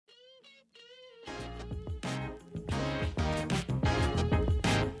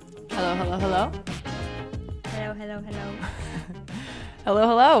hello, hello. Hello, hello, hello. Hello,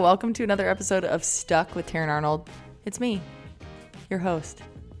 hello. Welcome to another episode of Stuck with Taryn Arnold. It's me, your host.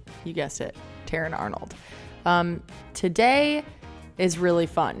 You guessed it, Taryn Arnold. Today is really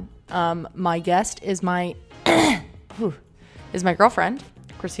fun. My guest is my girlfriend,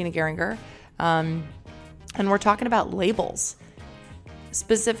 Christina Geringer. And we're talking about labels.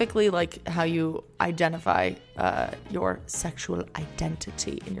 Specifically, like how you identify your sexual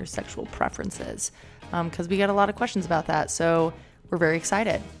identity and your sexual preferences, because we get a lot of questions about that. So we're very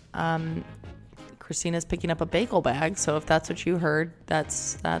excited. Christina's picking up a bagel bag, so if that's what you heard,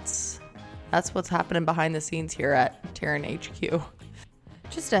 that's what's happening behind the scenes here at Taryn HQ.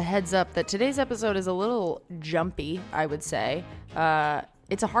 Just a heads up that today's episode is a little jumpy, I would say.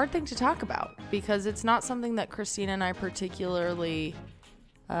 It's a hard thing to talk about because it's not something that Christina and I particularly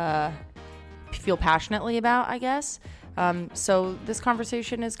feel passionately about, I guess. So this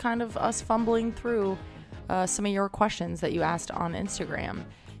conversation is kind of us fumbling through some of your questions that you asked on Instagram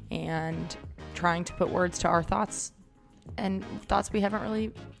and trying to put words to our thoughts and thoughts we haven't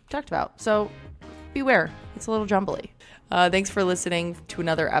really talked about. So beware, it's a little jumbly. Thanks for listening to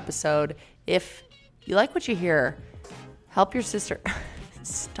another episode. If you like what you hear, help your sister.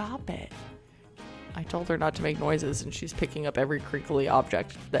 Stop it. I told her not to make noises, and she's picking up every crinkly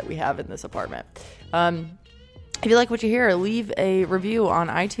object that we have in this apartment. If you like what you hear, leave a review on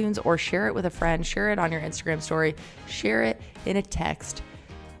iTunes or share it with a friend. Share it on your Instagram story. Share it in a text.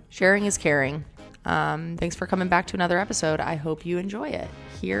 Sharing is caring. Thanks for coming back to another episode. I hope you enjoy it.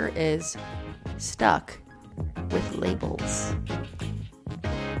 Here is Stuck with Labels.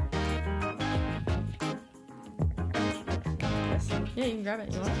 Yeah, you can grab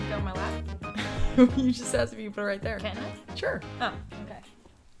it. You want to go on my lap? You just asked if you put it right there. Can I? Sure. Oh, okay.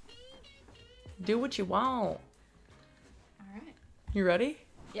 Do what you want. All right. You ready?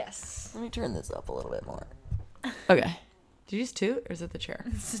 Yes. Let me turn this up a little bit more. Okay. Did you just toot, or is it the chair?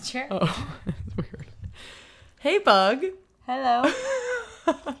 It's the chair. Oh, that's weird. Hey, Bug. Hello.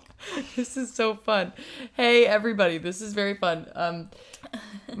 This is so fun. Hey, everybody. This is very fun.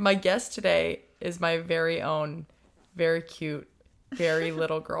 My guest today is my very own, very cute, very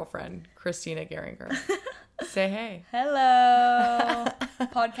little girlfriend, Christina Geringer. Say hey. Hello.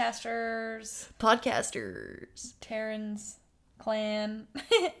 Podcasters. Taryn's clan.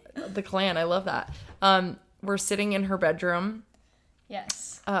 The clan. I love that. We're sitting in her bedroom.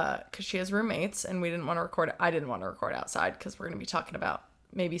 Yes. Because she has roommates, and we didn't want to record. I didn't want to record outside because we're going to be talking about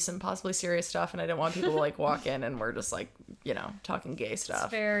maybe some possibly serious stuff, and I didn't want people to like walk in and we're just like, you know, talking gay stuff.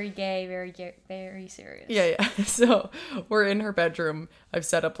 It's very gay, very serious. Yeah. So we're in her bedroom. I've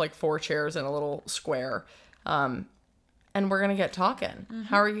set up like 4 chairs in a little square, and we're gonna get talking. Mm-hmm.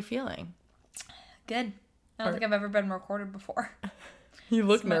 How are you feeling? Good. I don't think I've ever been recorded before. You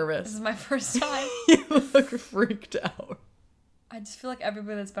look nervous. This is my first time. You look freaked out. I just feel like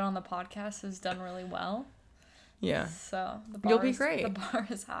everybody that's been on the podcast has done really well. Yeah. So you'll be great. The bar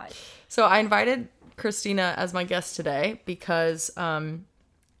is high. So I invited Christina as my guest today because I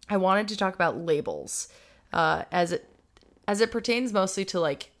wanted to talk about labels as it pertains mostly to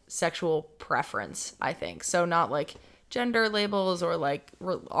like sexual preference, I think. So not like gender labels or like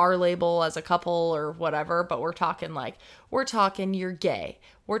our label as a couple or whatever, but we're talking you're gay,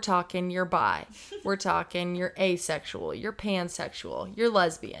 we're talking you're bi, we're talking you're asexual, you're pansexual, you're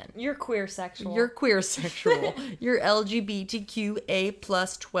lesbian, you're queer sexual, you're LGBTQA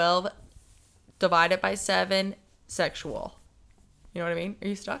plus 12 divided by 7 sexual. You know what I mean? Are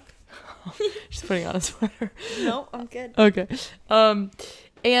you stuck? She's putting on a sweater. No, I'm good. Okay.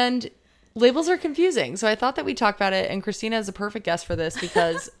 And labels are confusing, so I thought that we'd talk about it, and Christina is a perfect guest for this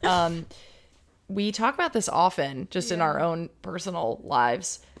because we talk about this often just in our own personal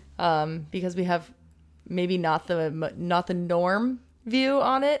lives, because we have maybe not the norm view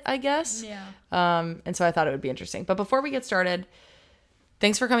on it, I guess. Yeah. And so I thought it would be interesting. But before we get started,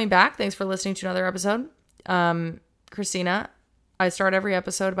 thanks for coming back. Thanks for listening to another episode. Christina, I start every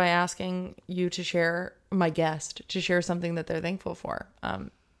episode by asking you to share, my guest, to share something that they're thankful for.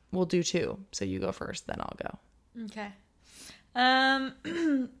 We'll do 2. So you go first, then I'll go. Okay.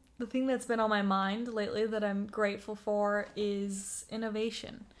 The thing that's been on my mind lately that I'm grateful for is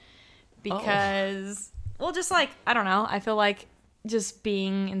innovation. Because, well, just like, I don't know, I feel like just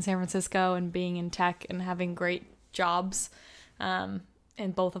being in San Francisco and being in tech and having great jobs, and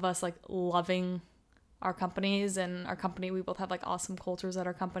both of us like loving our companies and our company, we both have like awesome cultures at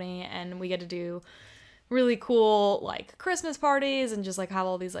our company, and we get to do really cool like Christmas parties and just like have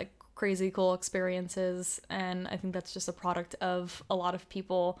all these like crazy cool experiences. And I think that's just a product of a lot of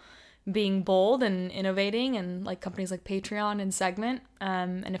people being bold and innovating, and like companies like Patreon and Segment.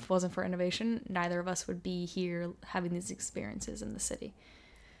 And if it wasn't for innovation, neither of us would be here having these experiences in the city.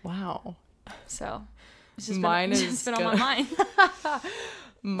 Wow. So it's just been on my mind.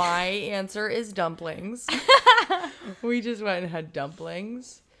 My answer is dumplings. We just went and had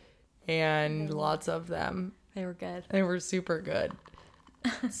dumplings and lots of them. They were good. They were super good.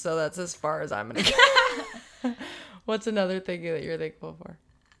 So that's as far as I'm going to go. What's another thing that you're thankful for?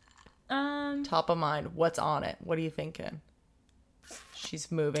 Top of mind. What's on it? What are you thinking?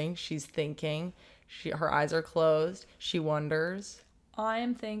 She's moving. She's thinking. Her eyes are closed. She wonders. I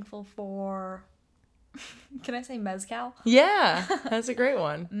am thankful for... Can I say mezcal? Yeah, that's a great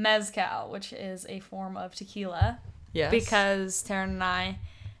one. Mezcal, which is a form of tequila. Yes. Because Taryn and I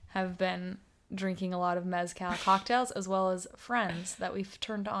have been drinking a lot of mezcal cocktails, as well as friends that we've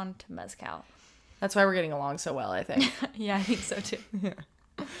turned on to mezcal. That's why we're getting along so well, I think. Yeah, I think so too.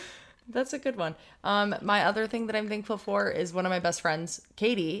 Yeah. That's a good one. My other thing that I'm thankful for is one of my best friends,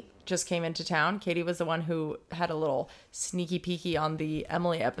 Katie, just came into town. Katie was the one who had a little sneaky peeky on the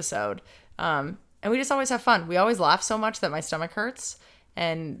Emily episode. And we just always have fun. We always laugh so much that my stomach hurts.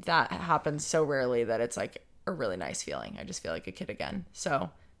 And that happens so rarely that it's like a really nice feeling. I just feel like a kid again.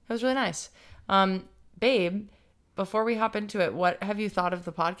 So it was really nice. Babe, before we hop into it, what have you thought of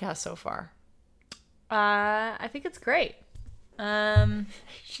the podcast so far? I think it's great.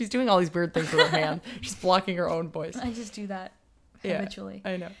 She's doing all these weird things with her hand. She's blocking her own voice. I just do that habitually.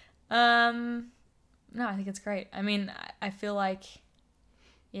 Yeah, I know. No, I think it's great. I mean, I feel like,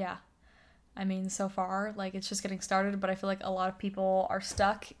 yeah. I mean, so far, like, it's just getting started, but I feel like a lot of people are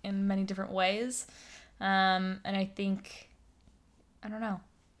stuck in many different ways. And I think, I don't know.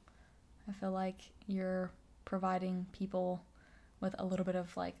 I feel like you're providing people with a little bit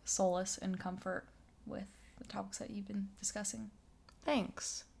of, like, solace and comfort with the topics that you've been discussing.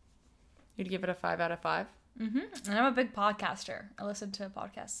 Thanks. You'd give it a 5 out of 5? Mm-hmm. And I'm a big podcaster. I listen to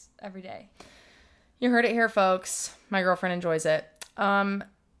podcasts every day. You heard it here, folks. My girlfriend enjoys it.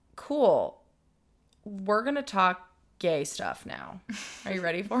 Cool. We're going to talk gay stuff now. Are you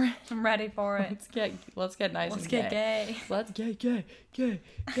ready for it? I'm ready for it. Let's get nice and gay. Let's get gay. Let's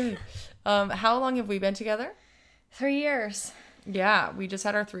gay. How long have we been together? 3 years. Yeah, we just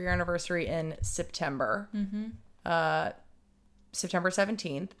had our 3-year anniversary in September. Mm-hmm. September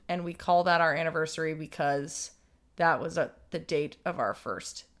 17th. And we call that our anniversary because that was the date of our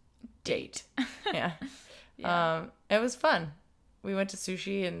first date. Yeah. Yeah. It was fun. We went to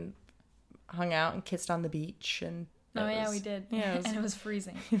sushi and hung out and kissed on the beach. And we did. Yeah, and it was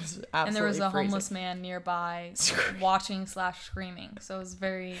freezing. It was absolutely and there was a freezing. homeless man nearby watching / screaming. So it was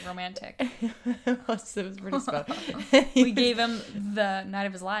very romantic. It was pretty special. We gave him the night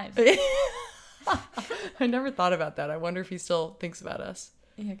of his life. I never thought about that. I wonder if he still thinks about us.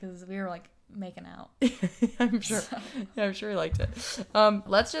 Yeah, because we were like making out. I'm sure. So. Yeah, I'm sure he liked it.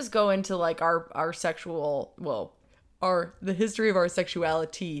 Let's just go into like our sexual, the history of our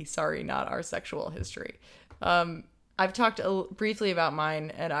sexuality. Sorry, not our sexual history. I've talked briefly about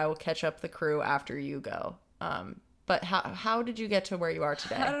mine, and I will catch up the crew after you go. But how did you get to where you are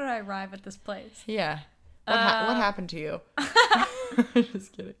today? How did I arrive at this place? Yeah. What happened to you?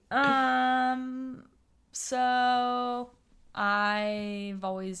 Just kidding. So I've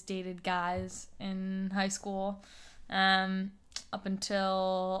always dated guys in high school, up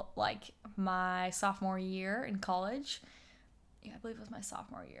until like my sophomore year in college. Yeah, I believe it was my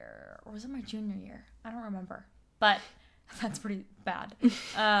sophomore year, or was it my junior year? I don't remember, but that's pretty bad.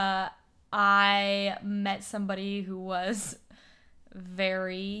 I met somebody who was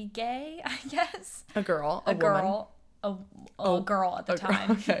very gay, I guess. A girl, a woman. girl, a girl at the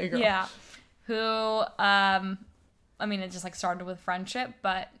time. Okay, a girl. Yeah, who I mean, it just like started with friendship,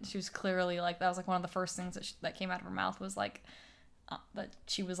 but she was clearly like, that was like one of the first things that came out of her mouth was like that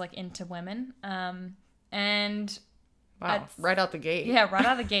she was like into women. And wow, right out the gate. Yeah, right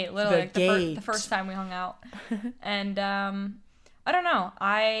out the gate, literally like the first time we hung out. And I don't know.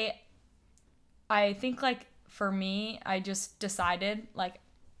 I think like for me, I just decided like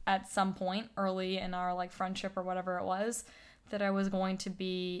at some point early in our like friendship or whatever it was, that I was going to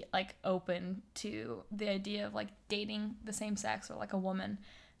be like open to the idea of like dating the same sex or like a woman.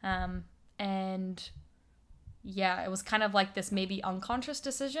 And yeah, it was kind of like this maybe unconscious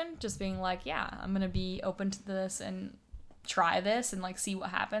decision, just being like, yeah, I'm going to be open to this and try this and like see what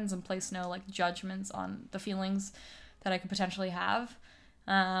happens and place no like judgments on the feelings that I could potentially have.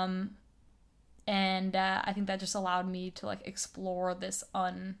 And I think that just allowed me to like explore this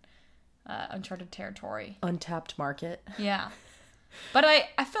uncharted territory. Untapped market. Yeah. But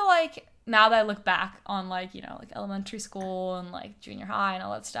I feel like now that I look back on like, you know, like elementary school and like junior high and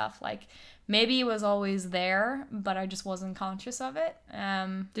all that stuff, like maybe it was always there, but I just wasn't conscious of it.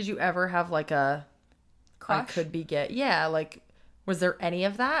 Did you ever have like a Crush? I could be gay? Yeah, like was there any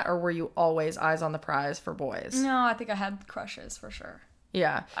of that, or were you always eyes on the prize for boys? No, I think I had crushes for sure.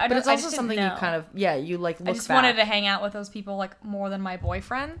 Yeah, I but it's I also just didn't something you know. kind of you like look I just back. wanted to hang out with those people like more than my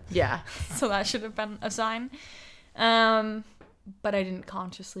boyfriend, Yeah, so that should have been a sign. But I didn't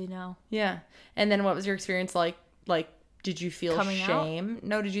consciously know. yeah. And then what was your experience like? Like, did you feel Coming out? shame?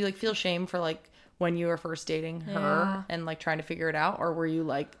 No, did you like feel shame for like when you were first dating her Yeah. and like trying to figure it out, or were you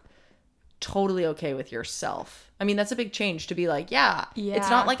like totally okay with yourself? I mean, that's a big change to be like, yeah. It's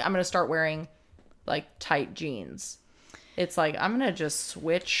not Yeah. like I'm gonna start wearing like tight jeans. It's like I'm gonna just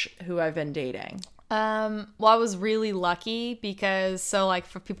switch who I've been dating. Well, I was really lucky because, so like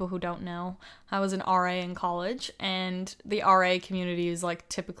for people who don't know, I was an RA in college, and the RA community is like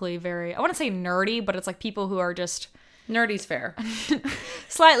typically very, I want to say nerdy, but it's like people who are just Nerdy's fair.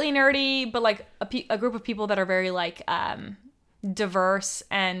 slightly nerdy, but like a group of people that are very like diverse.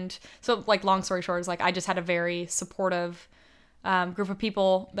 And so like long story short is like I just had a very supportive group of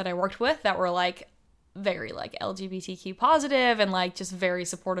people that I worked with that were like very like LGBTQ positive and like just very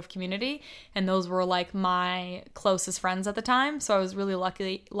supportive community, and those were like my closest friends at the time. So I was really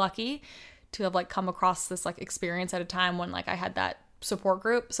lucky to have like come across this like experience at a time when like I had that support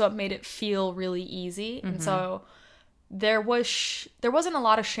group, so it made it feel really easy. And so there wasn't a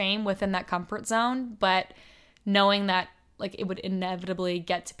lot of shame within that comfort zone, but knowing that like it would inevitably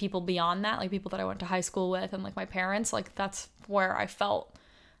get to people beyond that, like people that I went to high school with and like my parents, like that's where I felt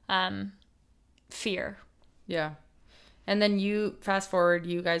fear. Yeah. And then you fast forward,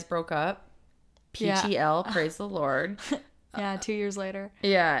 you guys broke up. PTL, praise the Lord. Yeah, 2 years later.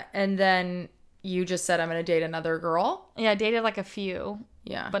 Yeah. And then you just said, I'm going to date another girl. Yeah, I dated like a few,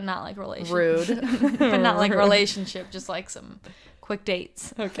 Yeah. but not like relationship. Rude. But not like relationship, just like some quick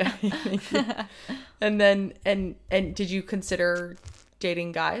dates. Okay. And then, and did you consider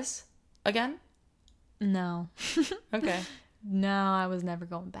dating guys again? No. Okay. No, I was never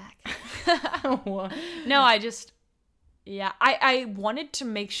going back. What? No, I just, yeah, I wanted to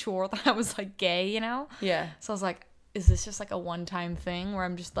make sure that I was like gay, you know? Yeah. So I was like, is this just like a one-time thing where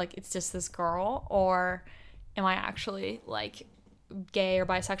I'm just like, it's just this girl, or am I actually like gay or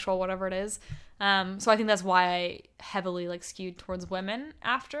bisexual, whatever it is? So I think that's why I heavily like skewed towards women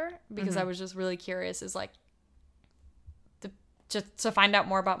after, because I was just really curious, is like just to find out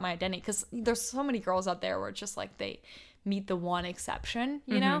more about my identity, because there's so many girls out there where it's just like they meet the one exception,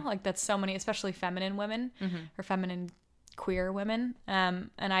 you know, like that's so many, especially feminine women or feminine queer women, and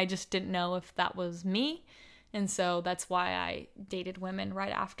I just didn't know if that was me. And so that's why I dated women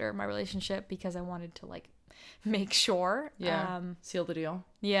right after my relationship, because I wanted to like make sure. Yeah. Seal the deal.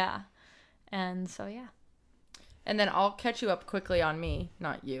 Yeah. And so, yeah. And then I'll catch you up quickly on me,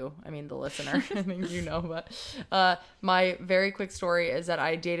 not you. I mean, the listener. I think you know, but my very quick story is that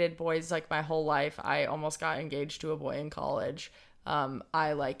I dated boys like my whole life. I almost got engaged to a boy in college.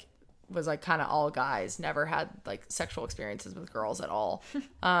 I like was like kind of all guys, never had like sexual experiences with girls at all.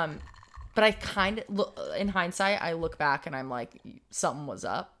 But I kind of look in hindsight, I look back and I'm like, something was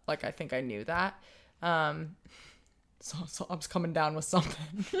up. Like, I think I knew that. So I was coming down with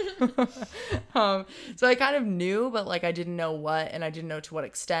something. So I kind of knew, but like I didn't know what, and I didn't know to what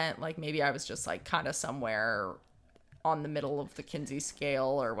extent. Like maybe I was just like kind of somewhere on the middle of the Kinsey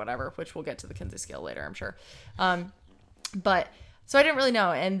scale or whatever, which we'll get to the Kinsey scale later, I'm sure. But so I didn't really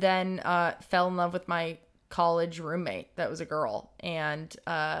know, and then fell in love with my college roommate that was a girl, and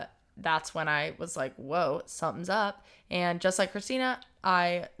that's when I was like, whoa, something's up. And just like Christina,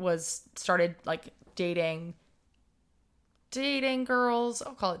 I started like dating girls.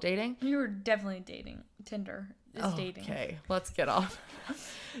 I'll call it dating. You were definitely dating. Tinder is dating. Okay, let's get off.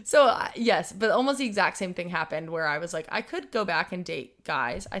 So yes, but almost the exact same thing happened where I was like, I could go back and date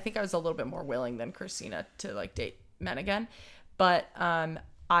guys. I think I was a little bit more willing than Christina to like date men again. But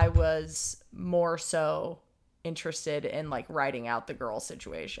I was more so interested in like riding out the girl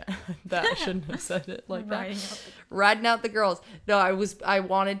situation. That I shouldn't have said it like that. Riding out the girls. No, I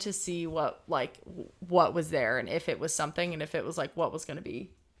wanted to see what was there, and if it was something, and if it was like what was going to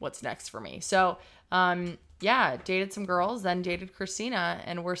be what's next for me. So yeah, dated some girls, then dated Christina,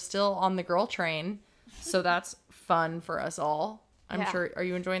 and we're still on the girl train. So that's fun for us all. I'm sure. Are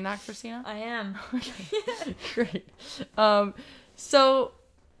you enjoying that, Christina? I am. Okay. Great. So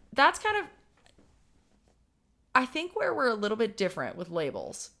that's kind of, I think where we're a little bit different with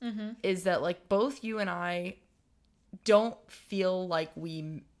labels is that like both you and I don't feel like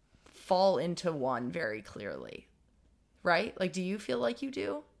we fall into one very clearly, right? Like, do you feel like you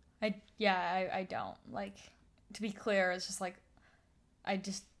do? I don't. Like, to be clear, it's just like, I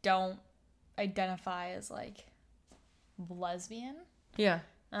just don't identify as like lesbian. Yeah.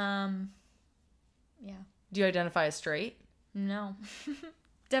 Yeah. Do you identify as straight? No.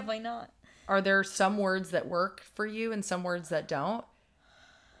 Definitely not. Are there some words that work for you and some words that don't?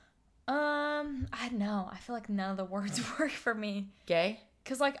 I know. I feel like none of the words work for me. Gay?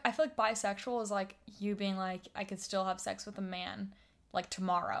 Because, like, I feel like bisexual is, like, you being, like, I could still have sex with a man, like,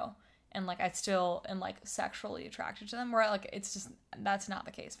 tomorrow. And, like, I still am, like, sexually attracted to them. Where, like, it's just, that's not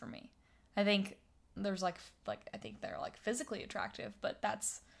the case for me. I think there's, like, I think they're, like, physically attractive. But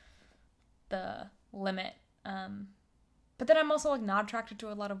that's the limit. But then I'm also, like, not attracted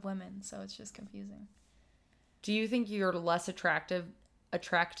to a lot of women. So it's just confusing. Do you think you're less attracted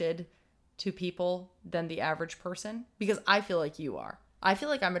to people than the average person? Because I feel like you are. I feel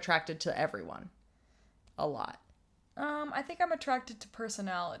like I'm attracted to everyone a lot. I think I'm attracted to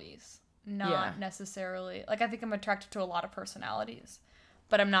personalities, not necessarily. Like, I think I'm attracted to a lot of personalities,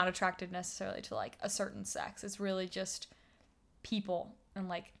 but I'm not attracted necessarily to, like, a certain sex. It's really just people and,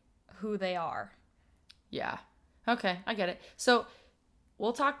 like, who they are. Yeah. Okay, I get it. So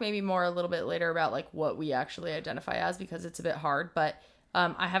we'll talk maybe more a little bit later about, like, what we actually identify as, because it's a bit hard, but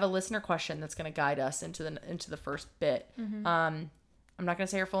I have a listener question that's going to guide us into the first bit. Mm-hmm. I'm not going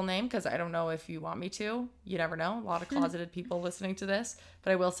to say her full name because I don't know if you want me to. You never know. A lot of closeted people listening to this.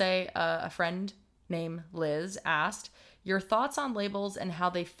 But I will say a friend named Liz asked, your thoughts on labels and how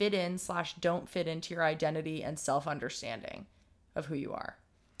they fit in / don't fit into your identity and self-understanding of who you are.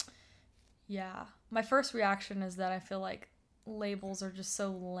 Yeah. My first reaction is that I feel like labels are just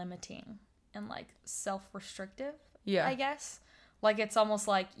so limiting and, like, self-restrictive, I guess. Like, it's almost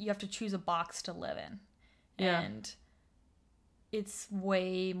like you have to choose a box to live in. Yeah. And it's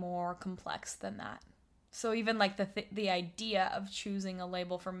way more complex than that. So even, like, the idea of choosing a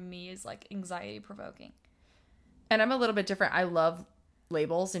label for me is, like, anxiety provoking. And I'm a little bit different. I love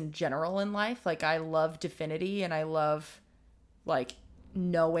labels in general in life. Like, I love definity and I love, like,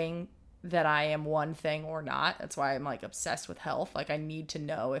 knowing that I am one thing or not. That's why I'm, like, obsessed with health. Like, I need to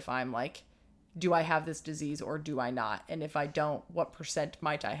know if I'm, like, do I have this disease or do I not? And if I don't, what %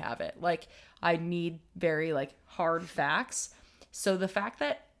 might I have it? Like, I need very, like, hard facts. So the fact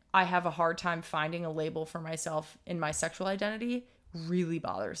that I have a hard time finding a label for myself in my sexual identity really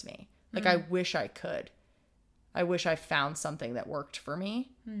bothers me. Like, I wish I could. I wish I found something that worked for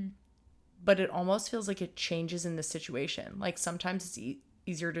me. But it almost feels like it changes in the situation. Like, sometimes it's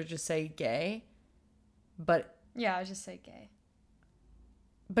easier to just say gay. But yeah, I just say gay.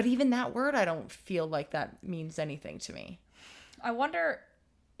 But even that word, I don't feel like that means anything to me. I wonder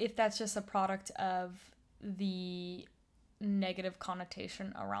if that's just a product of the negative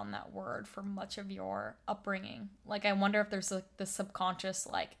connotation around that word for much of your upbringing. Like, I wonder if there's, like, the subconscious,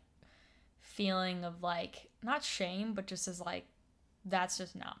 like, feeling of, like, not shame, but just as, like, that's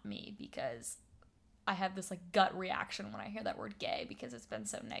just not me, because I have this, like, gut reaction when I hear that word gay because it's been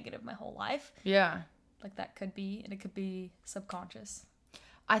so negative my whole life. Yeah. Like, that could be, and it could be subconscious.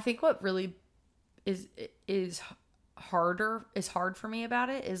 I think what really is hard for me about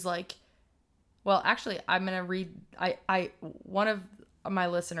it is, like, well, actually, I'm going to read, one of my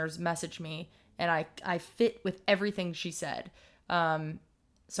listeners messaged me and I fit with everything she said. So I'm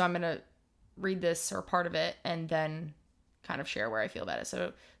going to read this or part of it and then kind of share where I feel about it.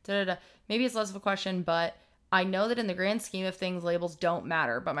 So maybe it's less of a question, but I know that in the grand scheme of things, labels don't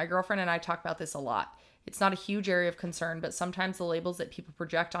matter, but my girlfriend and I talk about this a lot. It's not a huge area of concern, but sometimes the labels that people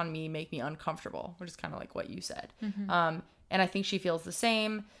project on me make me uncomfortable, which is kind of like what you said. Mm-hmm. And I think she feels the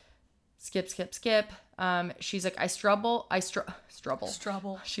same. Skip. She's like, struggle.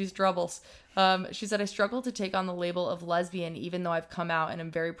 She's troubles. She said, I struggle to take on the label of lesbian, even though I've come out and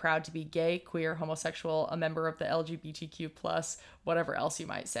I'm very proud to be gay, queer, homosexual, a member of the LGBTQ plus, whatever else you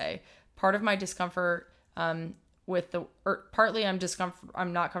might say. Part of my discomfort, partly I'm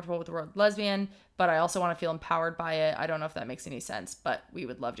not comfortable with the word lesbian, but I also want to feel empowered by it. I don't know if that makes any sense, but we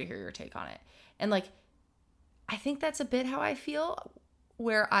would love to hear your take on it. And, like, I think that's a bit how I feel,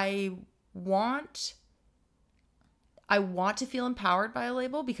 where I want to feel empowered by a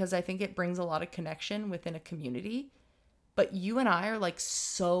label because I think it brings a lot of connection within a community. But you and I are, like,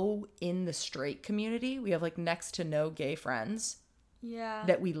 so in the straight community. We have, like, next to no gay friends. Yeah.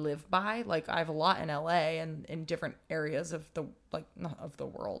 That we live by. Like, I have a lot in LA and in different areas of the, like, not of the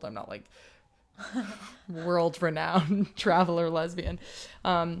world. I'm not, like, world-renowned traveler lesbian.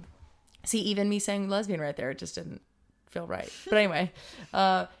 See, even me saying lesbian right there, it just didn't feel right. But anyway,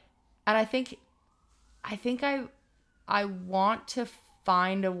 and I think I want to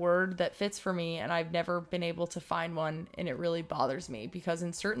find a word that fits for me, and I've never been able to find one, and it really bothers me because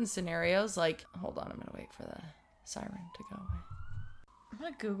in certain scenarios, like, hold on, I'm gonna wait for the siren to go away. I'm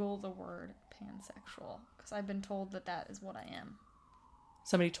gonna Google the word pansexual because I've been told that that is what I am.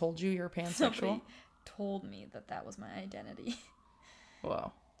 Somebody told you you're pansexual? Somebody told me that that was my identity.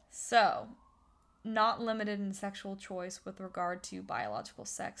 Whoa. So, not limited in sexual choice with regard to biological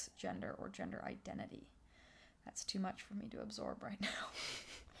sex, gender, or gender identity. That's too much for me to absorb right now.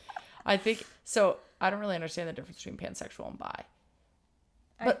 I think, so I don't really understand the difference between pansexual and bi.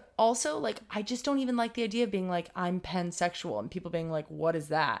 But also, like, I just don't even like the idea of being like, I'm pansexual, and people being like, what is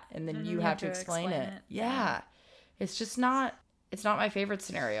that? And then you have to explain it. Yeah. It's just not, it's not my favorite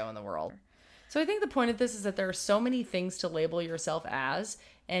scenario in the world. So I think the point of this is that there are so many things to label yourself as,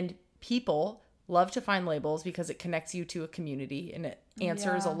 and people love to find labels because it connects you to a community and it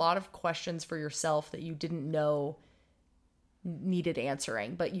answers a lot of questions for yourself that you didn't know needed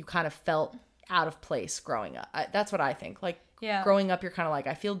answering, but you kind of felt out of place growing up. That's what I think. Like, growing up, you're kind of like,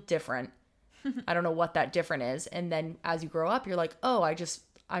 I feel different. I don't know what that different is. And then as you grow up, you're like, oh,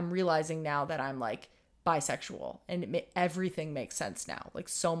 I'm realizing now that I'm like bisexual, and everything makes sense now. Like,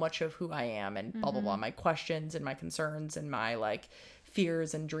 so much of who I am and blah, blah, blah, my questions and my concerns and my like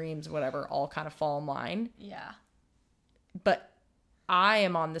fears and dreams, whatever, all kind of fall in line. Yeah. But I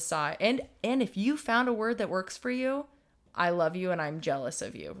am on the side. And if you found a word that works for you, I love you and I'm jealous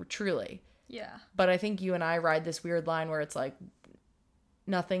of you, truly. Yeah. But I think you and I ride this weird line where it's like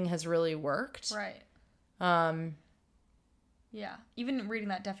nothing has really worked. Right. Yeah. Even reading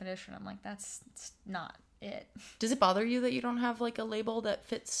that definition, I'm like, that's not it. Does it bother you that you don't have like a label that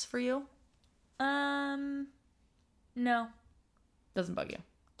fits for you? No. Doesn't bug you?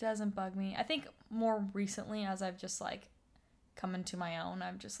 Doesn't bug me. I think more recently, as I've just like come into my own,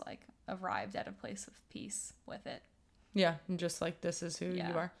 I've just like arrived at a place of peace with it. Yeah. And just like, this is who you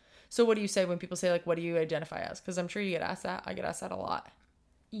are. So what do you say when people say like, what do you identify as? Because I'm sure you get asked that. I get asked that a lot.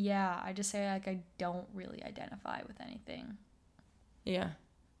 Yeah. I just say like, I don't really identify with anything. Yeah.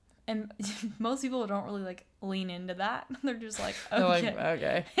 And most people don't really like lean into that. They're just like, okay. They're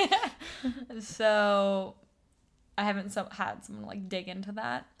like, okay. So I haven't had someone like dig into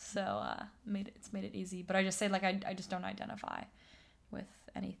that. So it's made it easy. But I just say like, I just don't identify with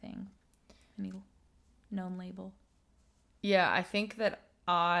anything, any known label. Yeah. I think that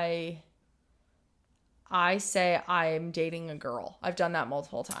I say I'm dating a girl. I've done that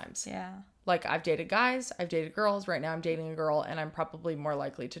multiple times. Yeah. Like, I've dated guys, I've dated girls. Right now I'm dating a girl, and I'm probably more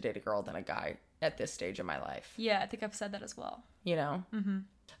likely to date a girl than a guy at this stage of my life. Yeah, I think I've said that as well. You know?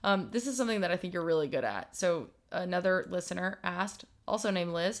 Mm-hmm. This is something that I think you're really good at. So another listener asked, also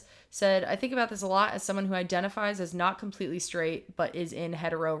named Liz, said, I think about this a lot as someone who identifies as not completely straight, but is in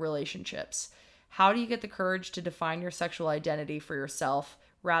hetero relationships. How do you get the courage to define your sexual identity for yourself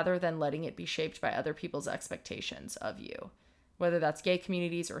rather than letting it be shaped by other people's expectations of you? Whether that's gay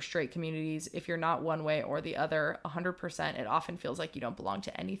communities or straight communities, if you're not one way or the other, 100%, it often feels like you don't belong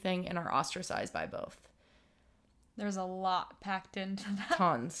to anything and are ostracized by both. There's a lot packed into that.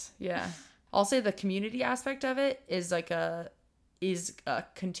 Tons, yeah. I'll say the community aspect of it is a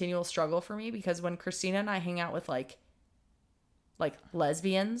continual struggle for me, because when Christina and I hang out with like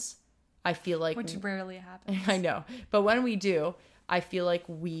lesbians, I feel like, which rarely happens. I know, but when we do, I feel like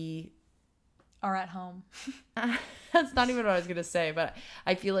we are at home. That's not even what I was gonna say, but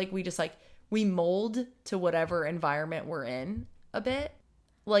I feel like we just like, we mold to whatever environment we're in a bit.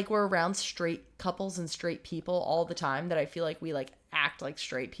 Like, we're around straight couples and straight people all the time, that I feel like we like act like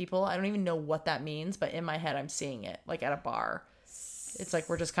straight people. I don't even know what that means, but in my head I'm seeing it like at a bar. It's like,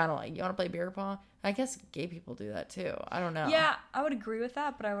 we're just kind of like, you want to play beer pong? I guess gay people do that too. I don't know. Yeah, I would agree with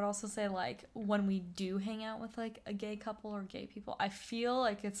that, but I would also say like, when we do hang out with like a gay couple or gay people, I feel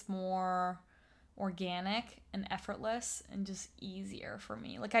like it's more organic and effortless and just easier for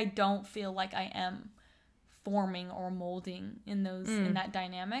me. Like, I don't feel like I am forming or molding in that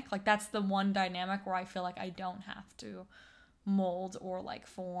dynamic. Like, that's the one dynamic where I feel like I don't have to mold or like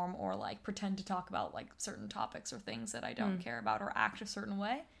form or like pretend to talk about like certain topics or things that I don't care about or act a certain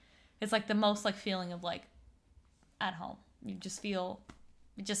way. It's like the most like feeling of like at home. You just feel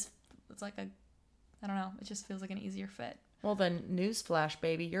it's like I don't know, it just feels like an easier fit. Well then, newsflash,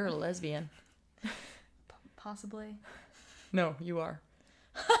 baby, you're a lesbian. Possibly. No, you are.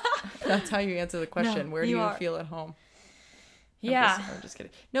 That's how you answer the question. No, where do you feel at home? Yeah. I'm just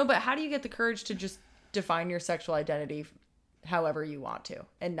kidding. No, but how do you get the courage to just define your sexual identity however you want to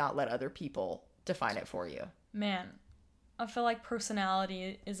and not let other people define it for you? Man, I feel like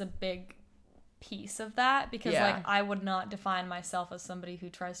personality is a big piece of that, because like, I would not define myself as somebody who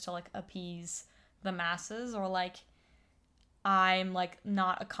tries to like appease the masses, or like, I'm like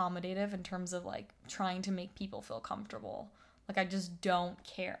not accommodative in terms of like trying to make people feel comfortable. Like I just don't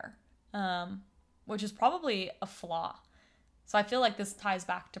care, which is probably a flaw. So I feel like this ties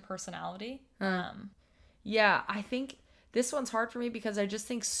back to personality. Yeah, I think this one's hard for me because I just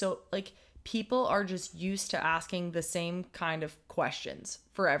think so, like, people are just used to asking the same kind of questions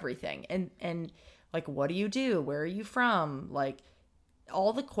for everything. And like, what do you do? Where are you from? Like,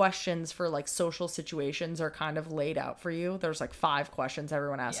 all the questions for like social situations are kind of laid out for you. There's like 5 questions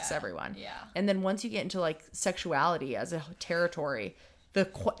everyone asks everyone. Yeah. And then once you get into like sexuality as a territory,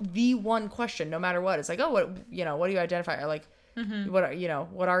 the one question, no matter what, is like, oh, what do you identify? Or like, what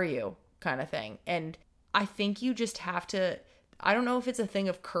are you kind of thing. And I think you just have to, I don't know if it's a thing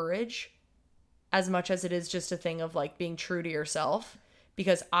of courage as much as it is just a thing of like being true to yourself,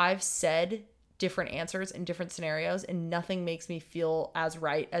 because I've said different answers in different scenarios and nothing makes me feel as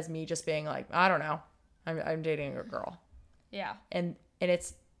right as me just being like, I don't know, I'm dating a girl. Yeah. And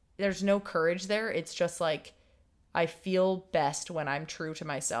there's no courage there. It's just like, I feel best when I'm true to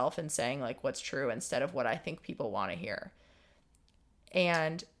myself and saying like what's true instead of what I think people want to hear.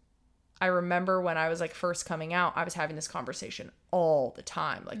 And I remember when I was like first coming out, I was having this conversation all the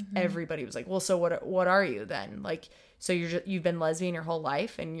time. Like everybody was like, well, so what are you then? Like, so you've been lesbian your whole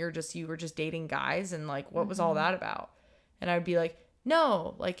life and you were just dating guys, and like, what was all that about? And I'd be like,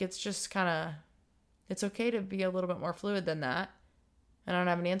 no, like, it's just kind of, it's okay to be a little bit more fluid than that. And I don't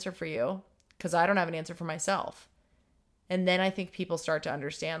have an answer for you because I don't have an answer for myself. And then I think people start to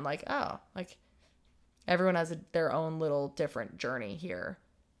understand like, oh, like everyone has their own little different journey here.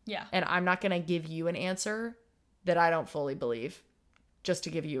 Yeah. And I'm not going to give you an answer that I don't fully believe just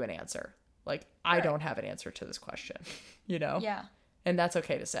to give you an answer. Like, I don't have an answer to this question, you know? Yeah. And that's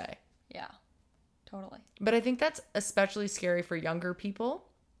okay to say. Yeah. Totally. But I think that's especially scary for younger people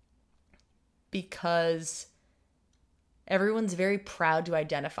because everyone's very proud to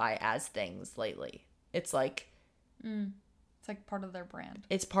identify as things lately. It's like... It's like part of their brand.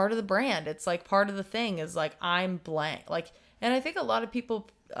 It's part of the brand. It's like part of the thing is like, I'm blank. Like, and I think a lot of people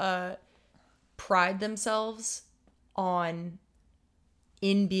pride themselves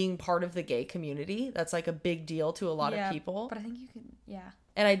in being part of the gay community. That's like a big deal to a lot of people. But I think you can, yeah.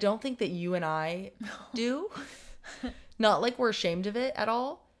 And I don't think that you and I do. Not like we're ashamed of it at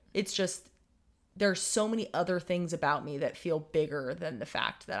all. It's just there's so many other things about me that feel bigger than the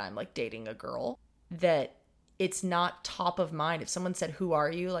fact that I'm like dating a girl, that it's not top of mind. If someone said, who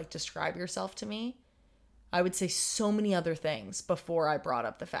are you? Like, describe yourself to me. I would say so many other things before I brought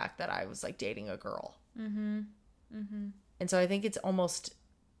up the fact that I was like dating a girl. And so I think it's almost,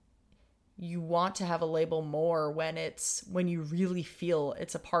 you want to have a label more when you really feel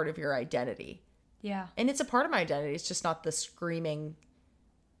it's a part of your identity. Yeah. And it's a part of my identity. It's just not the screaming,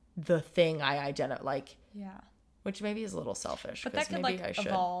 the thing I identify, like, Yeah. which maybe is a little selfish. But that could maybe like I should.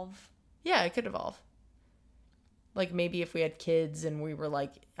 evolve. Yeah, it could evolve. Like, maybe if we had kids and we were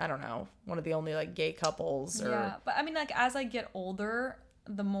like, I don't know, one of the only like gay couples or... Yeah, but I mean, like, as I get older,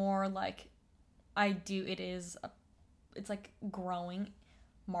 the more like I do, it's like growing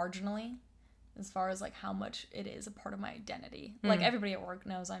marginally as far as like how much it is a part of my identity. Like, everybody at work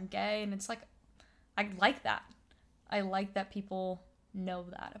knows I'm gay, and it's like, I like that. I like that people know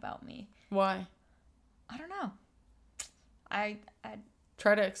that about me. Why? I don't know. I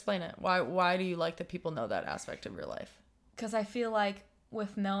Try to explain it. Why do you like that people know that aspect of your life? because I feel like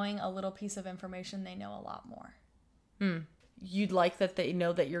with knowing a little piece of information, they know a lot more. You'd like that they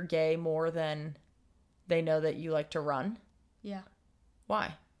know that you're gay more than they know that you like to run? Yeah.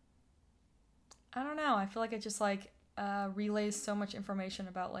 Why? I don't know. I feel like it just like relays so much information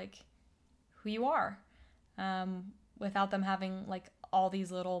about like who you are, without them having like all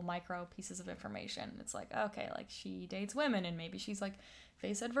these little micro pieces of information. It's like, okay, like she dates women and maybe she's like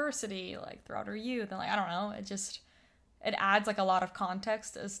faced adversity like throughout her youth, and like I don't know. It adds like a lot of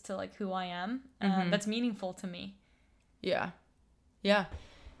context as to like who I am. That's meaningful to me. Yeah.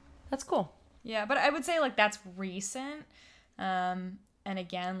 That's cool. Yeah, but I would say like that's recent. And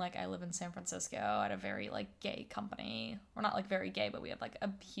again, like I live in San Francisco at a very like gay company. We're not like very gay, but we have like a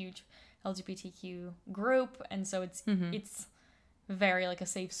huge LGBTQ group, and so it's very like a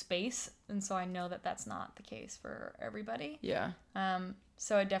safe space, and so I know that that's not the case for everybody. Yeah.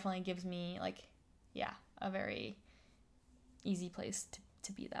 So it definitely gives me like, a very easy place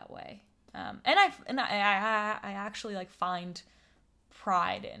to be that way. And I actually like find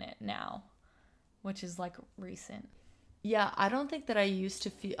pride in it now, which is like recent. Yeah, I don't think that I used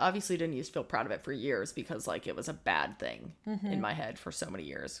to feel, obviously didn't used to feel proud of it for years because like it was a bad thing in my head for so many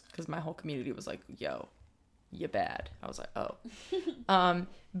years because my whole community was like, yo, you bad. I was like, oh.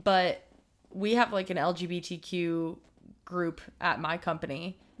 But we have like an LGBTQ group at my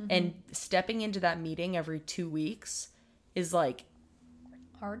company, and stepping into that meeting every 2 weeks is like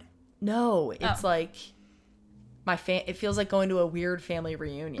Hard? no, it's like it feels like going to a weird family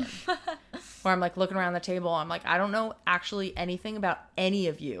reunion where I'm like looking around the table. I'm like, I don't know actually anything about any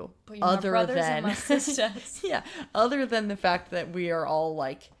of you But you're my brothers and my sisters. yeah, other than the fact that we are all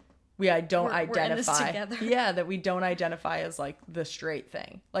like, don't We're in this identify. together. Yeah, that we don't identify as like the straight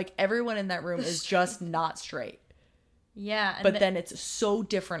thing. Like everyone in that room is just not straight. Yeah. And But then it's so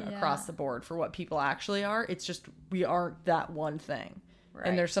different across Yeah. the board for what people actually are. It's just we aren't that one thing. Right.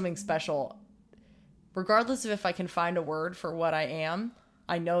 And there's something special. Regardless of if I can find a word for what I am,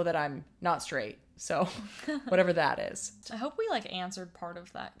 I know that I'm not straight. So whatever that is. I hope we like answered part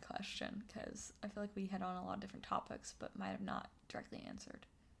of that question, because I feel like we hit on a lot of different topics, but might have not directly answered.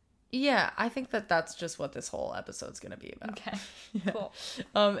 Yeah, I think that that's just what this whole episode's going to be about. Okay, cool.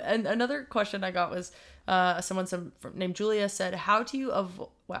 And another question I got was named Julia said, how to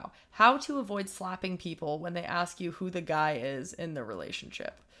avoid slapping people when they ask you who the guy is in the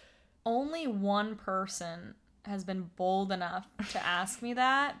relationship. Only one person has been bold enough to ask me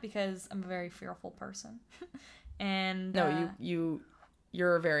that, because I'm a very fearful person. And No,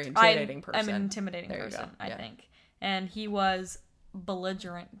 you're a very intimidating person. I'm an intimidating There you person, go. Yeah. I think. And he was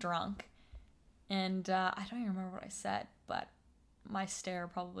belligerent drunk. And I don't even remember what I said, but my stare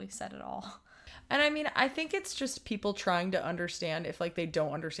probably said it all. And I mean, I think it's just people trying to understand if like they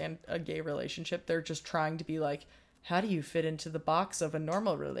don't understand a gay relationship, they're just trying to be like, how do you fit into the box of a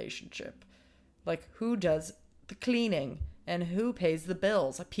normal relationship? Like, who does the cleaning and who pays the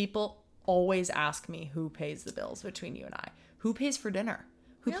bills? Like, people always ask me who pays the bills between you and I. Who pays for dinner?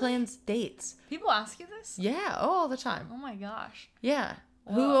 Who Really? plans dates? People ask you this? Yeah, all the time. Oh my gosh. Yeah.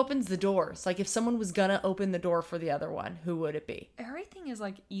 Who Whoa. opens the doors? Like, if someone was gonna open the door for the other one, who would it be? Everything is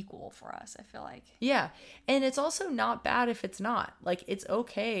like equal for us, I feel like. Yeah. And it's also not bad if it's not. Like, it's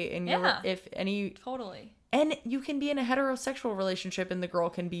okay. And Yeah. if any... Totally. And you can be in a heterosexual relationship and the girl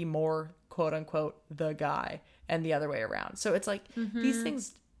can be more, quote unquote, the guy, and the other way around. So it's like, these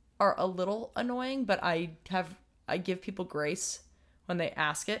things are a little annoying, but I give people grace when they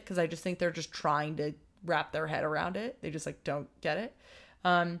ask it, because I just think they're just trying to wrap their head around it. They just like don't get it.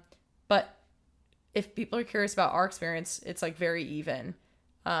 But if people are curious about our experience, it's like very even.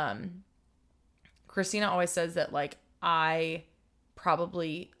 Christina always says that like I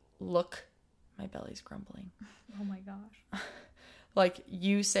probably look... My belly's grumbling. Oh my gosh. Like,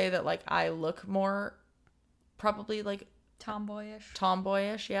 you say that like I look more probably like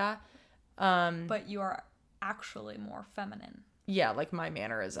Tomboyish. yeah. But you are actually more feminine. Yeah, like my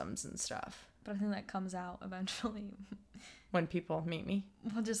mannerisms and stuff But I think that comes out eventually. when people meet me.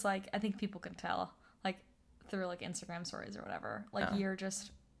 Well, just like, I think people can tell, like through like Instagram stories or whatever. Like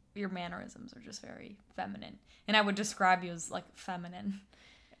your mannerisms are just very feminine. And I would describe you as like feminine.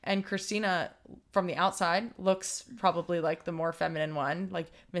 And Christina, from the outside, looks probably like the more feminine one,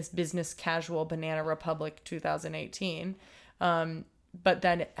 like Miss Business Casual Banana Republic 2018. But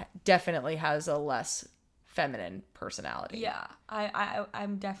then it definitely has a less feminine personality. Yeah,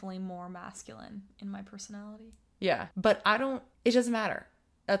 I'm definitely more masculine in my personality. Yeah. But it doesn't matter.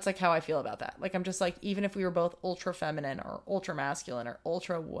 That's like how I feel about that. Like, I'm just like, even if we were both ultra feminine or ultra masculine or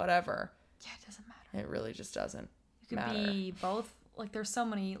ultra whatever. Yeah, it doesn't matter. It really just doesn't You could be both. Like, there's so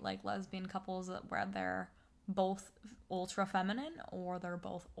many like lesbian couples where they're both ultra feminine or they're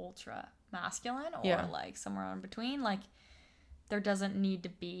both ultra masculine or like somewhere in between. Like, there doesn't need to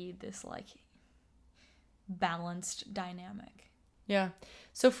be this like balanced dynamic. Yeah.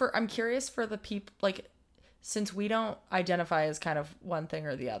 So I'm curious for the people, like, since we don't identify as kind of one thing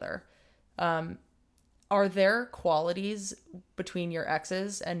or the other, are there qualities between your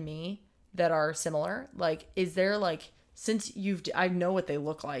exes and me that are similar? Like, is there like... Since I know what they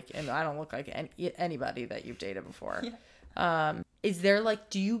look like, and I don't look like anybody that you've dated before. Yeah. Is there like,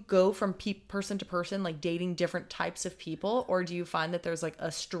 do you go from person to person, like dating different types of people, or do you find that there's like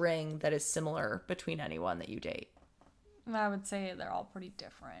a string that is similar between anyone that you date? I would say they're all pretty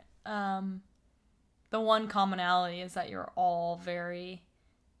different. The one commonality is that you're all very,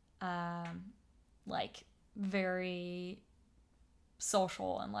 like very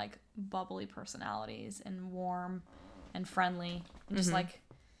social and like bubbly personalities and warm and friendly and just like,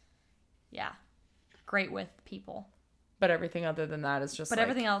 yeah, great with people. But everything other than that is just But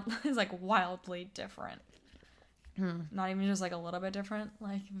everything else is like wildly different. Not even just like a little bit different,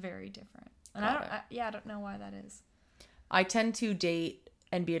 like very different. And I don't know why that is. I tend to date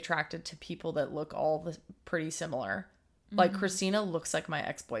and be attracted to people that look all pretty similar. Like Christina looks like my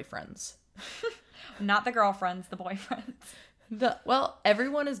ex-boyfriends. Not the girlfriends, the boyfriends. Well,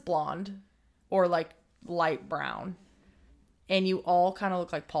 everyone is blonde or like light brown. and you all kind of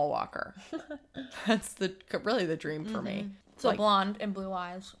look like Paul Walker. That's really the dream for me. So like, blonde and blue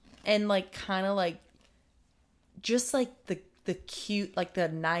eyes. And like kind of like just like the cute, like the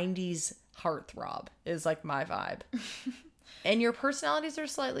 90s heartthrob is like my vibe. And your personalities are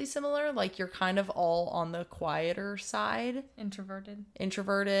slightly similar. Like you're kind of all on the quieter side. Introverted.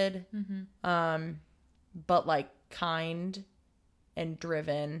 Mm-hmm. But like kind and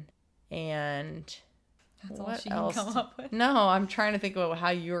driven and that's what all she else? Can come up with. No, I'm trying to think about how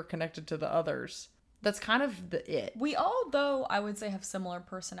you're connected to the others. That's kind of it. We all, though, I would say, have similar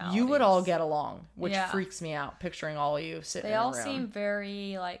personalities. You would all get along, which freaks me out, picturing all of you sitting in a room. They all seem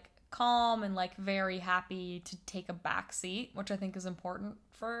very, like, calm and, like, very happy to take a back seat, which I think is important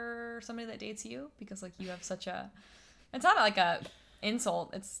for somebody that dates you, because, like, you have such a... It's not, like, a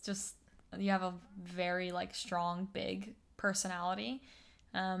insult. It's just you have a very, like, strong, big personality.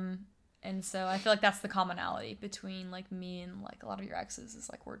 And so I feel like that's the commonality between, like, me and, like, a lot of your exes is,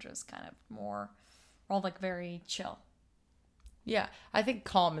 like, we're just kind of more... We're all, like, very chill. Yeah. I think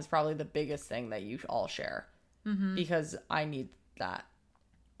calm is probably the biggest thing that you all share. Mm-hmm. Because I need that.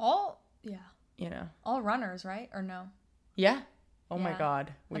 Yeah. You know. All runners, right? Or no? Yeah. Oh, my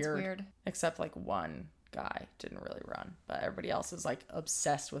God. Weird. That's weird. Except, like, one guy didn't really run. But everybody else is, like,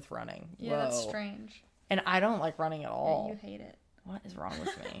 obsessed with running. Yeah, that's strange. And I don't like running at all. Yeah, you hate it. What is wrong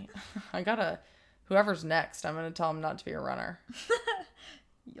with me? Whoever's next, I'm going to tell them not to be a runner.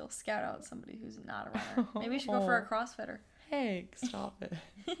 You'll scout out somebody who's not a runner. Maybe you should go for a CrossFitter. Hey, stop it.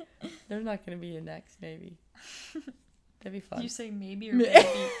 There's not going to be a next, maybe. That'd be fun. Did you say maybe or maybe?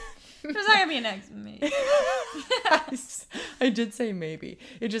 There's not going to be a next, maybe. I did say maybe.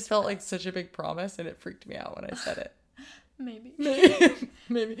 It just felt like such a big promise, and it freaked me out when I said it. Maybe.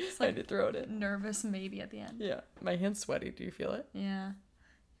 Maybe. It's like I did throw it in. Nervous maybe at the end. Yeah. My hand's sweaty. Do you feel it? Yeah.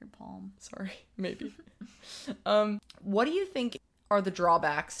 Your palm. Sorry. Maybe. What do you think are the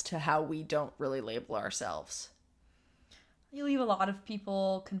drawbacks to how we don't really label ourselves? You leave a lot of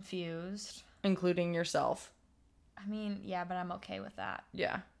people confused. Including yourself. I mean, yeah, but I'm okay with that.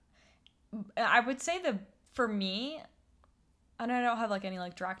 Yeah. I would say that for me, and I don't have like any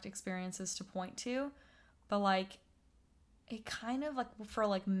like direct experiences to point to, but like it kind of like for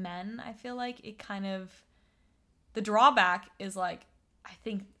like men, I feel like it kind of, the drawback is like, I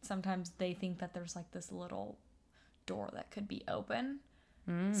think sometimes they think that there's like this little door that could be open.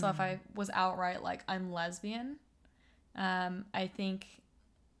 So if I was outright like I'm lesbian, I think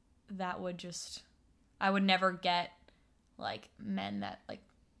that would just, I would never get like men that like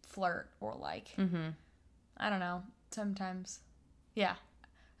flirt or like I don't know, sometimes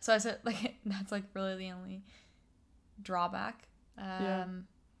so I said like that's like really the only drawback. And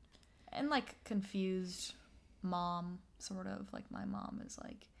like confused mom, sort of like my mom is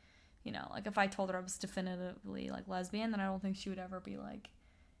like, you know, like if I told her I was definitively like lesbian, then I don't think she would ever be like,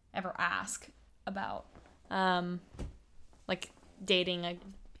 ever ask about like dating a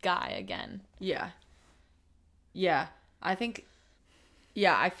guy again. Yeah. I think,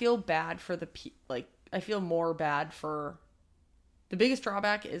 I feel bad for I feel more bad for, the biggest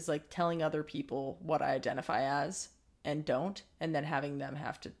drawback is like telling other people what I identify as and don't, and then having them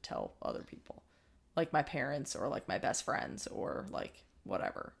have to tell other people, like my parents or like my best friends or like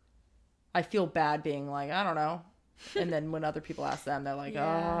whatever. I feel bad being like, I don't know. And then when other people ask them, they're like,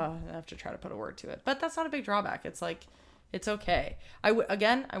 I have to try to put a word to it. But that's not a big drawback. It's like, it's okay. I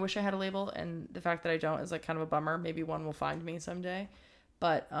wish I had a label, and the fact that I don't is like kind of a bummer. Maybe one will find me someday.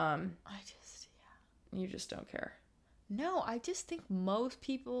 But you just don't care. No, I just think most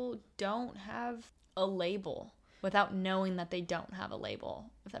people don't have a label without knowing that they don't have a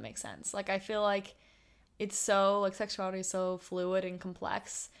label, if that makes sense. Like, I feel like it's so, like, sexuality is so fluid and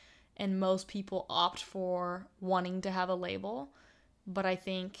complex, and most people opt for wanting to have a label. But I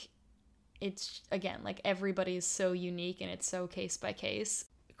think it's, again, like, everybody's so unique and it's so case by case.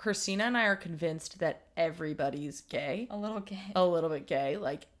 Christina and I are convinced that everybody's gay. A little gay. A little bit gay.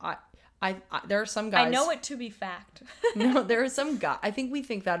 Like, I there are some guys. I know it to be fact. No, there are some guys. I think we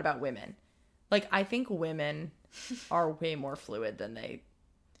think that about women. Like, I think women are way more fluid than they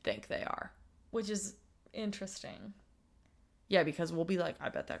think they are. Which is interesting. Yeah, because we'll be like, I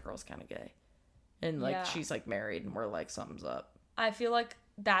bet that girl's kind of gay. And, like, she's, like, married, and we're like, something's up. I feel like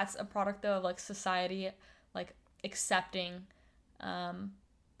that's a product, though, of, like, society, like, accepting,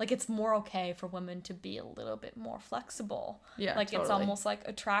 like, it's more okay for women to be a little bit more flexible. Yeah, like, totally. It's almost, like,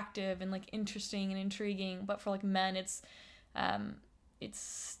 attractive and, like, interesting and intriguing. But for, like, men, it's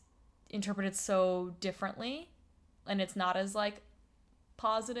interpreted so differently. And it's not as, like,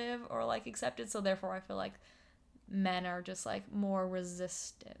 positive or, like, accepted. So, therefore, I feel like men are just, like, more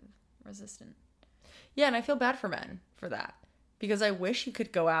resistant. Yeah, and I feel bad for men for that. Because I wish you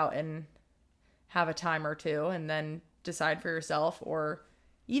could go out and have a time or two and then decide for yourself, or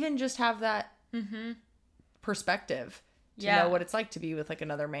even just have that perspective to know what it's like to be with like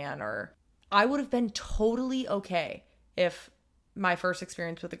another man. Or I would have been totally okay if my first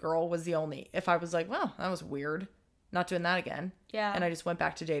experience with a girl was if I was like, well, that was weird, not doing that again. Yeah. And I just went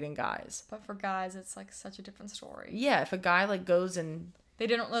back to dating guys. But for guys, it's like such a different story. Yeah, if a guy like goes and they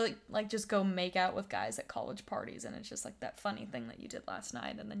didn't like just go make out with guys at college parties, and it's just like that funny thing that you did last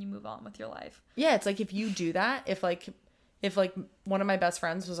night, and then you move on with your life. Yeah, it's like if you do that, if one of my best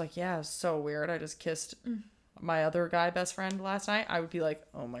friends was like, yeah, it was so weird, I just kissed my other guy best friend last night, I would be like,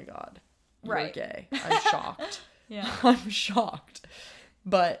 oh my God, you're gay. I'm shocked. Yeah. I'm shocked.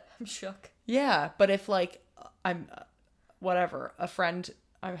 But I'm shook. Yeah, but if like a friend,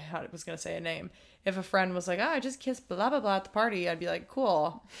 I was going to say a name. If a friend was like, oh, I just kissed blah, blah, blah at the party, I'd be like,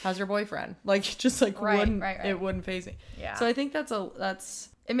 cool. How's your boyfriend? Like, just like it wouldn't faze me. Yeah. So I think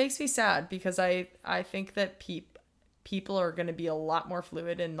it makes me sad, because I think that people are going to be a lot more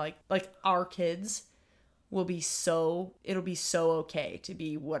fluid, and like our kids it'll be so okay to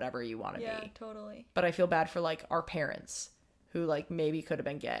be whatever you want to be. Yeah, totally. But I feel bad for like our parents who like maybe could have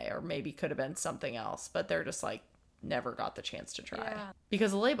been gay or maybe could have been something else, but they're just like never got the chance to try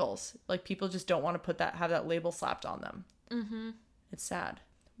because of labels. Like people just don't want to have that label slapped on them. It's sad.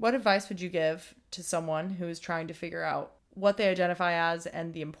 What advice would you give to someone who is trying to figure out what they identify as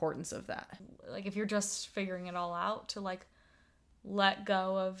and the importance of that? Like if you're just figuring it all out, to like let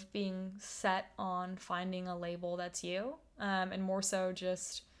go of being set on finding a label that's you, and more so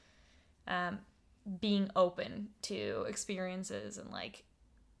just being open to experiences and like,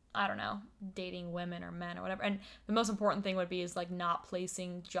 I don't know, dating women or men or whatever. And the most important thing would be is like not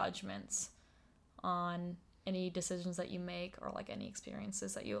placing judgments on any decisions that you make or like any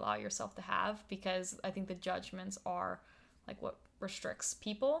experiences that you allow yourself to have, because I think the judgments are like what restricts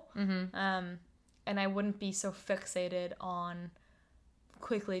people. And I wouldn't be so fixated on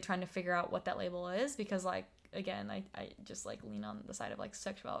quickly trying to figure out what that label is, because like again I just like lean on the side of like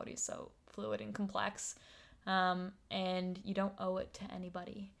sexuality is so fluid and complex, and you don't owe it to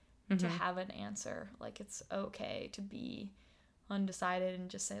anybody to have an answer. Like it's okay to be undecided and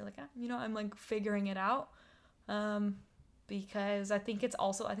just say like, I'm like figuring it out, because I think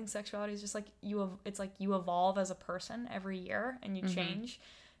sexuality is just like it's like you evolve as a person every year and you change,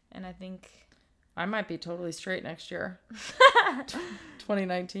 and I think I might be totally straight next year.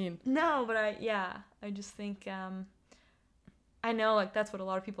 2019. No, but I just think I know like that's what a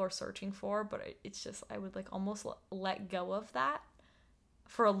lot of people are searching for, but it's just I would like almost let go of that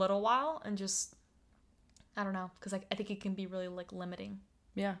for a little while and just, I don't know, because like I think it can be really like limiting.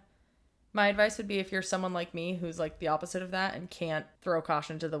 Yeah. My advice would be, if you're someone like me who's like the opposite of that and can't throw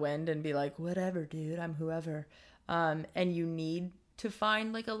caution to the wind and be like, whatever, dude, I'm whoever, and you need to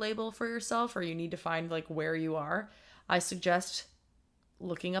find like a label for yourself, or you need to find like where you are, I suggest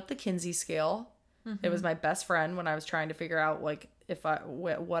looking up the Kinsey scale. It was my best friend when I was trying to figure out like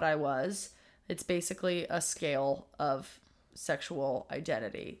what I was. It's basically a scale of sexual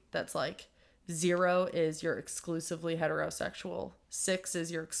identity that's like 0 is you're exclusively heterosexual, 6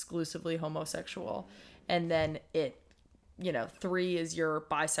 is you're exclusively homosexual, and then 3 is you're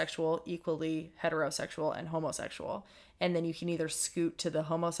bisexual, equally heterosexual and homosexual. And then you can either scoot to the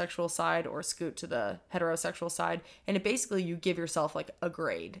homosexual side or scoot to the heterosexual side. And it basically, you give yourself like a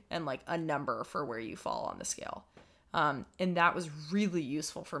grade and like a number for where you fall on the scale. And that was really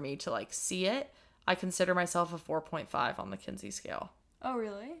useful for me to like see it. I consider myself a 4.5 on the Kinsey scale. Oh,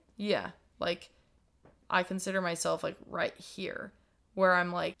 really? Yeah. Like I consider myself like right here, where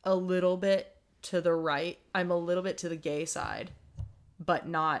I'm like a little bit to the right. I'm a little bit to the gay side, but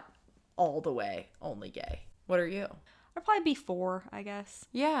not all the way only gay. What are you? I'd probably be 4, I guess.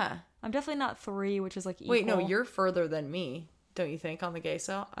 Yeah. I'm definitely not 3, which is like equal. Wait, no, you're further than me, don't you think, on the gay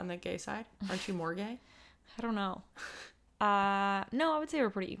side? Aren't you more gay? I don't know. No, I would say we're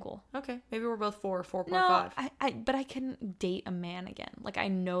pretty equal. Okay, maybe we're both 4.5. No, but I couldn't date a man again. Like I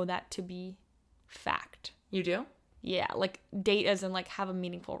know that to be fact. You do? Yeah, like date as in like have a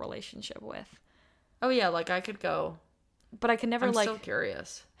meaningful relationship with. Oh yeah, like I could go. But I could never I'm like so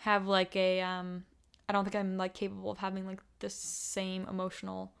curious. Have like a I don't think I'm like capable of having like the same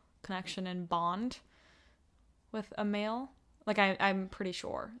emotional connection and bond with a male. Like I'm pretty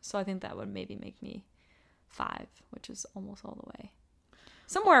sure. So I think that would maybe make me 5, which is almost all the way.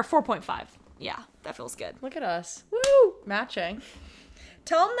 Somewhere 4.5. Yeah, that feels good. Look at us. Woo! Matching.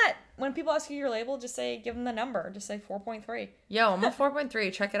 Tell them that when people ask you your label, give them the number. Just say 4.3. Yo, I'm a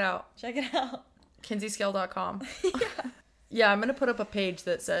 4.3. Check it out. Check it out. KinseyScale.com. Yeah. Yeah, I'm going to put up a page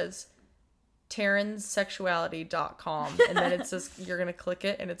that says TarynSexuality.com, and then it says you're gonna click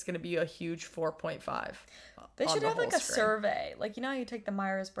it, and it's gonna be a huge 4.5. They should have like a survey, like you know how you take the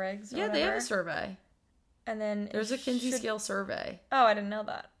Myers-Briggs. Yeah, they have a survey. And then there's a Kinsey scale survey. Oh, I didn't know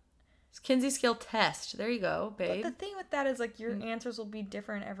that. It's Kinsey scale test. There you go, babe. But the thing with that is like your answers will be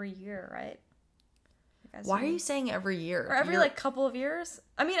different every year, right? Why are you saying every year? Or every like couple of years?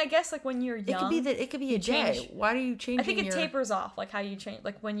 I mean, I guess like when you're young. It could be a day. Why do you change? I think it tapers off, like how you change.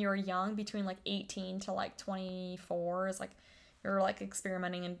 Like when you're young, between like 18 to like 24 is like you're like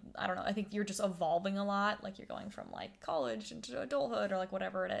experimenting, and I don't know. I think you're just evolving a lot. Like you're going from like college into adulthood or like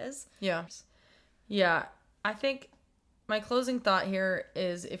whatever it is. Yeah. Yeah. I think my closing thought here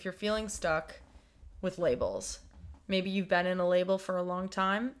is if you're feeling stuck with labels, maybe you've been in a label for a long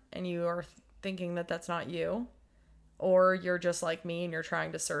time and you are thinking that that's not you, or you're just like me and you're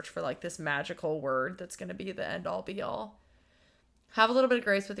trying to search for like this magical word that's going to be the end all be all. Have a little bit of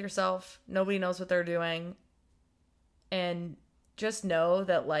grace with yourself. Nobody knows what they're doing. And just know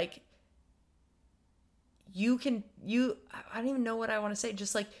that like I don't even know what I want to say.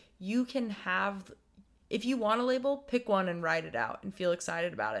 Just like you can have, if you want a label, pick one and write it out and feel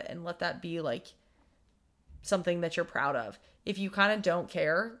excited about it and let that be like something that you're proud of. If you kind of don't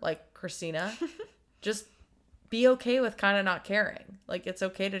care, like Christina, just be okay with kind of not caring. Like, it's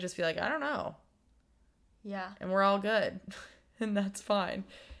okay to just be like, I don't know. Yeah. And we're all good. And that's fine.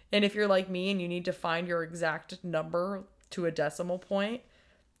 And if you're like me and you need to find your exact number to a decimal point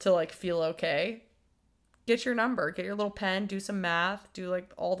to, like, feel okay, get your number. Get your little pen. Do some math. Do,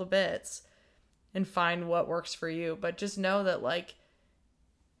 like, all the bits. And find what works for you. But just know that, like,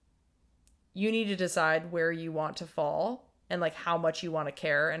 you need to decide where you want to fall. And, like, how much you want to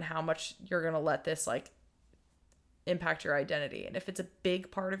care and how much you're going to let this, like, impact your identity. And if it's a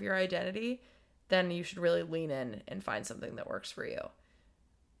big part of your identity, then you should really lean in and find something that works for you.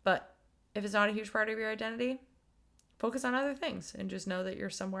 But if it's not a huge part of your identity, focus on other things and just know that you're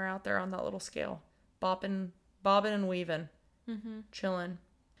somewhere out there on that little scale, bobbing and weaving, chilling.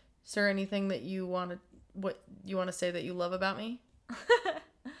 Is there anything that you want to say that you love about me?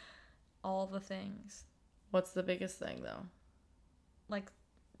 All the things. What's the biggest thing, though? Like,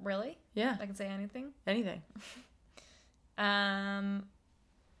 really? Yeah. I can say anything? Anything. I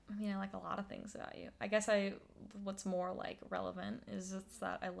mean, I like a lot of things about you. I guess what's more, like, relevant is it's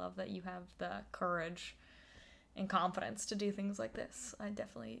that I love that you have the courage and confidence to do things like this. I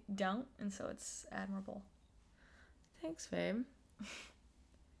definitely don't, and so it's admirable. Thanks, babe.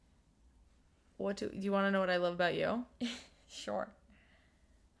 Do you want to know what I love about you? Sure.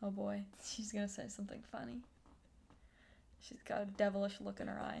 Oh boy, she's gonna say something funny. She's got a devilish look in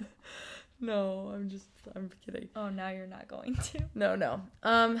her eye. No, I'm kidding. Oh, now you're not going to. No.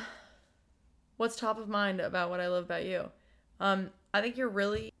 What's top of mind about what I love about you? I think you're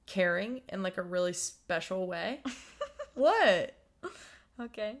really caring in like a really special way. What?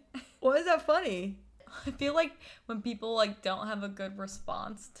 Okay. Why is that funny? I feel like when people like don't have a good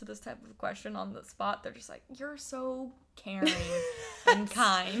response to this type of question on the spot, they're just like, "You're so caring and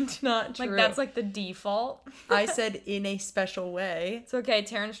kind." Not true. Like that's like the default. I said in a special way. It's okay.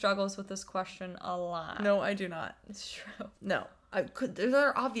 Taryn struggles with this question a lot. No, I do not. It's true. No, there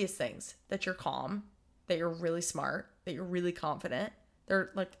are obvious things that you're calm, that you're really smart, that you're really confident. There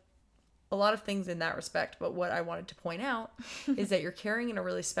are like a lot of things in that respect, but what I wanted to point out is that you're caring in a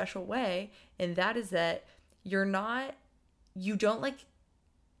really special way, and that is that you don't like,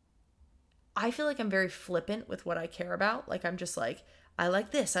 I feel like I'm very flippant with what I care about. Like, I'm just like, I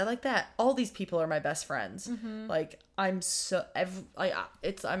like this, I like that. All these people are my best friends. Mm-hmm. Like, I'm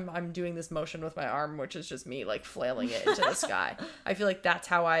doing this motion with my arm, which is just me, like, flailing it into the sky. I feel like that's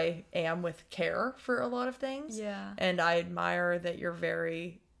how I am with care for a lot of things. Yeah. And I admire that you're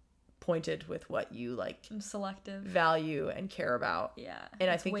very pointed with what you like, I'm selective, value and care about. Yeah.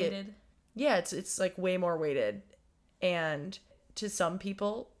 And I think weighted. It's like way more weighted, and to some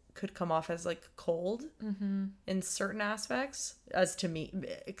people could come off as like cold in certain aspects, as to me,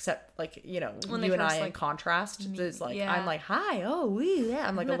 except like, you know, when you and I in contrast is like, yeah. I'm like, hi, oh wee, yeah,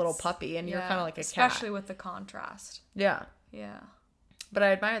 I'm like a little puppy, and you're kind of like a cat, especially with the contrast. Yeah But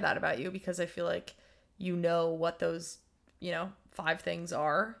I admire that about you, because I feel like you know what those, you know, 5 things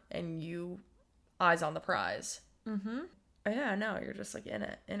are, and you eyes on the prize. Yeah, no, you're just like in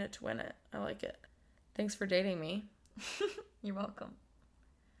it to win it. I like it. Thanks for dating me. You're welcome.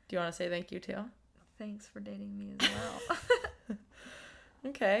 Do you want to say thank you too? Thanks for dating me as well.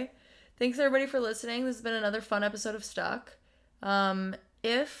 Okay. Thanks everybody for listening. This has been another fun episode of Stuck.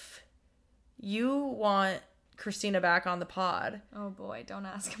 If you want Christina back on the pod, oh boy, don't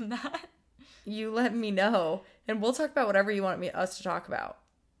ask him that. You let me know, and we'll talk about whatever you want us to talk about.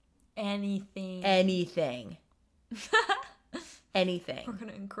 anything. Anything. We're Anything. going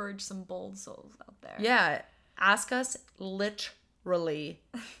to encourage some bold souls out there. Yeah. Ask us literally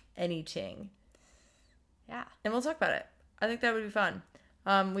anything. Yeah. And we'll talk about it. I think that would be fun.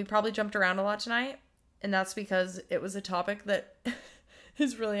 We probably jumped around a lot tonight, and that's because it was a topic that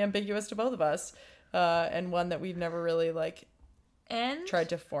is really ambiguous to both of us, and one that we've never really, like, And tried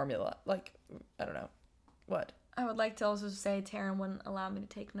to formula. Like, I don't know. What? I would like to also say Taryn wouldn't allow me to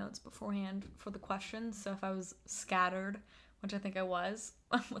take notes beforehand for the questions, so if I was scattered, which I think I was,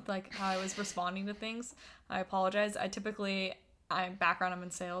 with, like, how I was responding to things, I apologize. I'm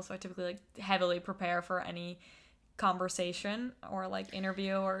in sales, so I typically, like, heavily prepare for any conversation or, like,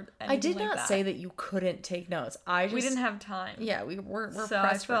 interview or anything. I did not say that you couldn't take notes. We didn't have time. Yeah, we're So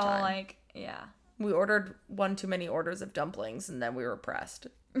pressed for I felt time. like, yeah. We ordered one too many orders of dumplings, and then we were pressed.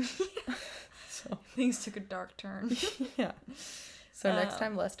 So Things took a dark turn. yeah. So next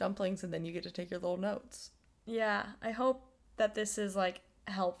time, less dumplings, and then you get to take your little notes. Yeah, I hope that this is, like,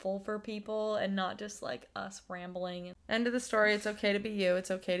 helpful for people and not just, like, us rambling. End of the story. It's okay to be you.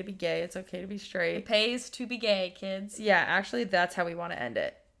 It's okay to be gay. It's okay to be It straight. pays to be gay, kids. Yeah, actually, that's how we want to end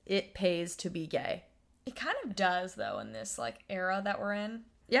it. It pays to be gay. It kind of does, though, in this, like, era that we're in.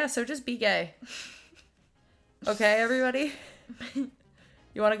 Yeah, so just be gay. Okay, everybody?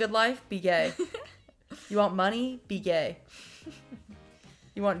 You want a good life? Be gay. You want money? Be gay.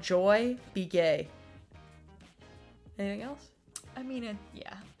 You want joy? Be gay. Anything else? I mean,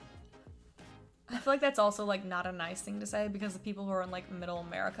 yeah. I feel like that's also, like, not a nice thing to say because the people who are in, like, middle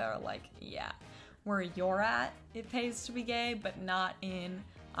America are like, yeah, where you're at, it pays to be gay, but not in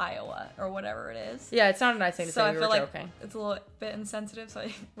Iowa or whatever it is. Yeah, it's not a nice thing to So say. I We feel were like joking. it's a little bit insensitive, so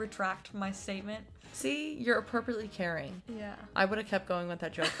I retract my statement. See, you're appropriately caring. Yeah. I would have kept going with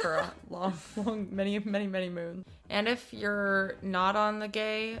that joke for a long, many moons. And if you're not on the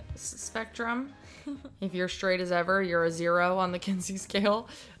gay spectrum, if you're straight as ever, you're a 0 on the Kinsey scale.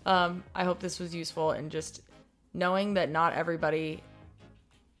 I hope this was useful in just knowing that not everybody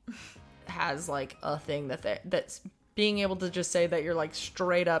has, like, a thing that's being able to just say that you're, like,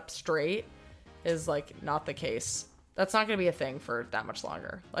 straight up straight is, like, not the case. That's not going to be a thing for that much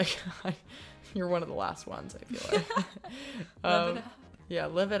longer. Like, you're one of the last ones, I feel like. Live it up. Yeah,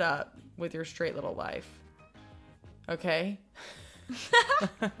 live it up with your straight little life. Okay?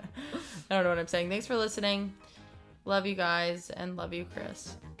 I don't know what I'm saying. Thanks for listening. Love you guys, and love you,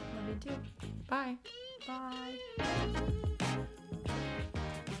 Chris. Love you too. Bye. Bye.